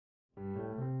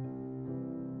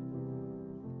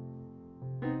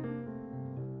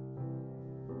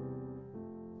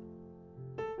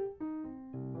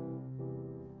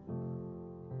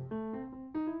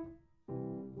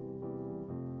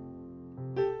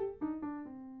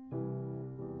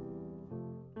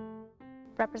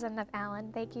Representative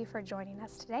Allen, thank you for joining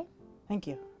us today. Thank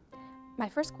you. My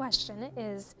first question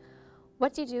is,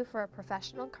 what do you do for a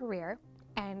professional career,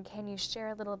 and can you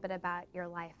share a little bit about your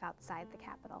life outside the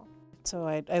Capitol? So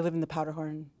I live in the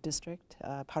Powderhorn district,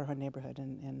 Powderhorn neighborhood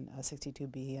in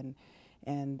 62B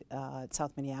and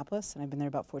South Minneapolis, and I've been there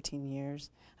about 14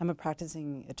 years. I'm a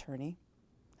practicing attorney.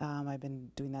 I've been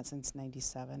doing that since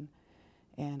 '97,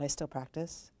 and I still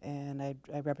practice, and I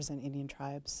represent Indian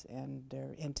tribes and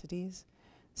their entities.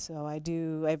 So I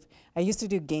used to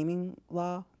do gaming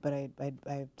law, but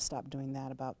I stopped doing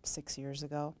that about 6 years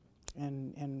ago,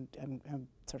 and I'm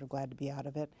sort of glad to be out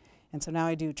of it. And so now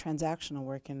I do transactional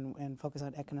work and focus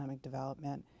on economic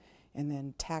development, and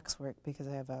then tax work because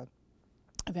I have a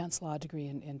advanced law degree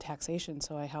in taxation.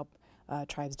 So I help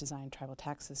tribes design tribal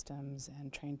tax systems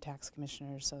and train tax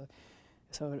commissioners.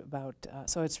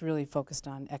 So it's really focused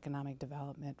on economic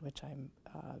development, which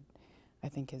I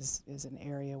think is an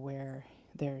area where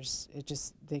there's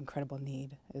the incredible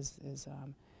need is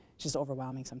just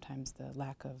overwhelming sometimes, the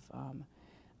lack of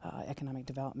economic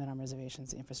development on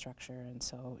reservations, infrastructure, and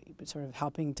so sort of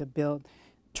helping to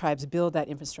tribes build that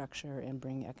infrastructure and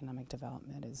bring economic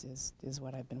development is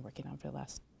what I've been working on for the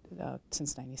last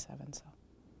since '97. So,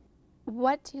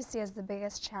 what do you see as the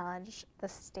biggest challenge the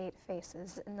state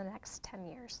faces in the next 10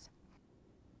 years?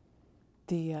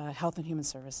 The health and human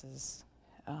services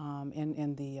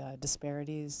and the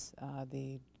disparities,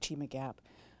 the achievement gap.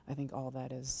 I think all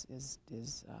that is it's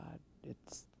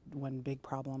one big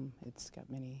problem. It's got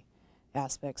many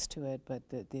aspects to it, but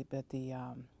the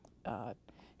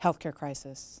healthcare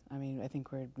crisis. I mean, I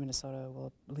think Minnesota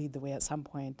will lead the way at some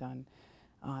point on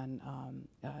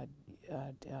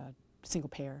single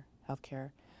payer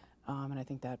healthcare, and I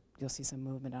think that you'll see some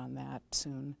movement on that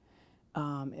soon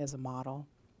as a model.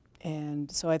 And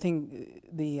so I think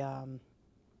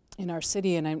in our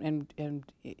city, and I'm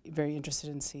very interested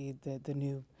in see the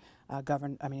new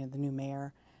the new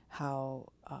mayor, how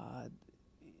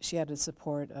she had the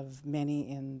support of many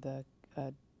in the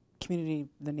community,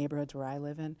 the neighborhoods where I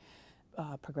live in,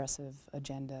 progressive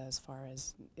agenda as far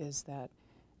as is that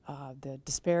the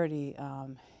disparity,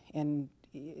 and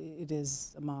it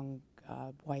is among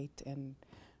white and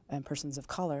persons of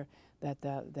color, that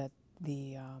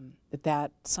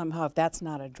somehow if that's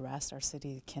not addressed, our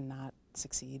city cannot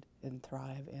succeed and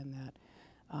thrive in that.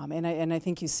 And I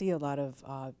think you see a lot of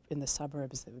in the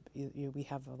suburbs that we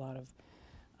have a lot of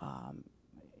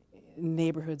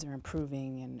neighborhoods are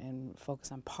improving and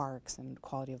focus on parks and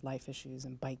quality of life issues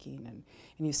and biking, and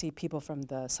you see people from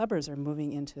the suburbs are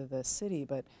moving into the city,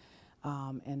 but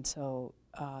and so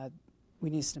we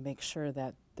need to make sure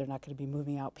that they're not going to be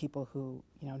moving out people who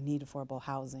need affordable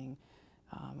housing.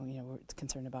 We're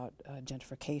concerned about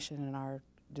gentrification in our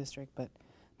district, but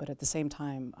at the same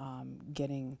time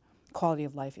getting quality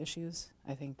of life issues.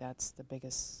 I think that's the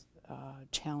biggest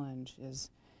challenge is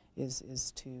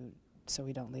to, so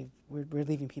we don't leave, we're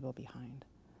leaving people behind.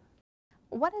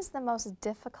 What is the most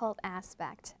difficult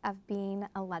aspect of being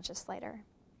a legislator?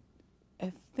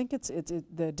 I think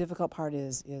the difficult part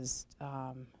is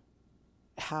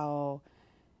how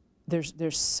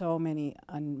there's so many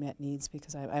unmet needs,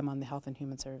 because I'm on the Health and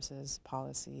Human Services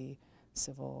policy,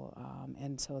 civil,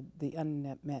 and so the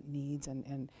unmet needs,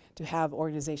 and to have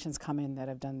organizations come in that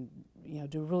have done,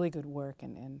 do really good work,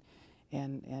 and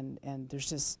there's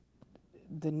just,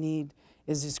 the need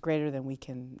is just greater than we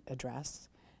can address,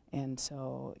 and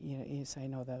so so I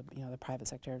know the private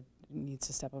sector needs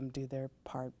to step up and do their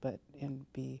part, and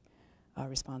be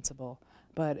responsible,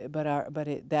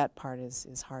 that part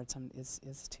is hard.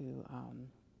 Is to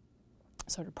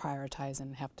sort of prioritize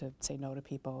and have to say no to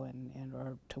people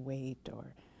or to wait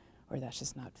or that's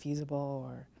just not feasible,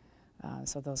 or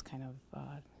so those kind of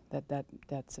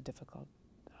that's a difficult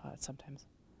sometimes.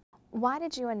 Why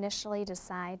did you initially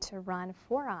decide to run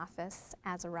for office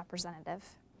as a representative?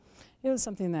 It was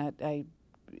something that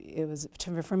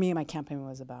for me, my campaign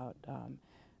was about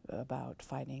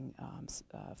fighting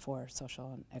for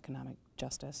social and economic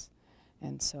justice.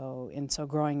 And so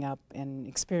growing up and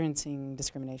experiencing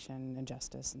discrimination,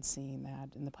 injustice, and seeing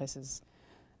that in the places,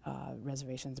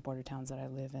 reservations, border towns that I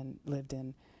lived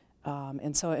in.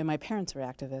 And my parents were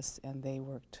activists, and they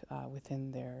worked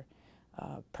within their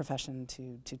profession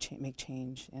to make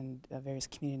change in various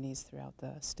communities throughout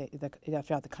the state,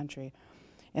 throughout the country.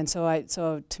 And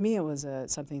so to me, it was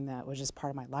something that was just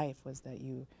part of my life,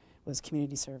 was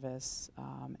community service,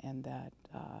 and that.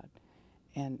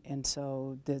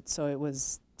 So it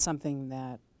was something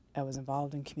that I was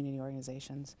involved in community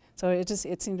organizations. So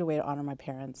it seemed a way to honor my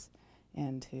parents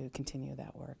and to continue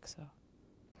that work. So,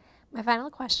 my final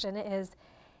question is,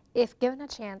 if given a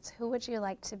chance, who would you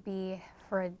like to be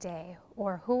for a day,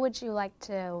 or who would you like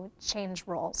to change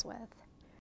roles with?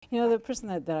 You know, the person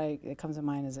that comes to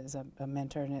mind is a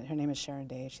mentor, and her name is Sharon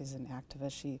Day. She's an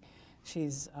activist.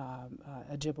 She's a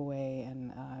Ojibwe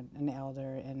and an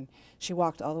elder, and she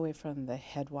walked all the way from the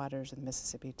headwaters of the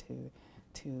Mississippi to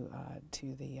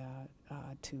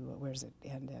where does it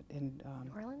end at? In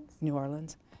New Orleans? New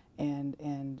Orleans.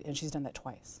 And she's done that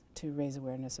twice to raise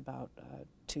awareness about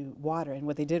to water. And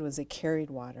what they did was they carried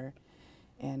water,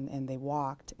 and they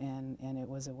walked, and it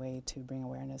was a way to bring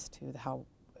awareness to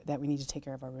that we need to take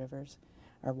care of our rivers,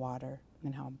 our water,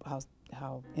 and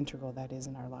how integral that is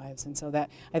in our lives. And so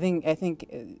that I think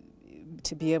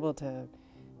to be able to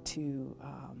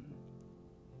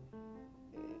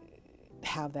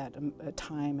have that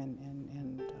time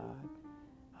and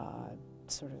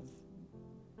sort of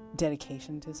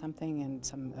dedication to something and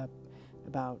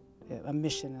about a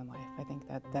mission in life. I think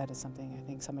that is something. I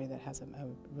think somebody that has a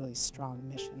really strong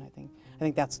mission. I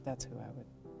think that's who I would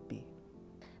be.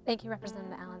 Thank you,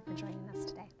 Representative Allen, for joining us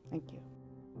today. Thank you.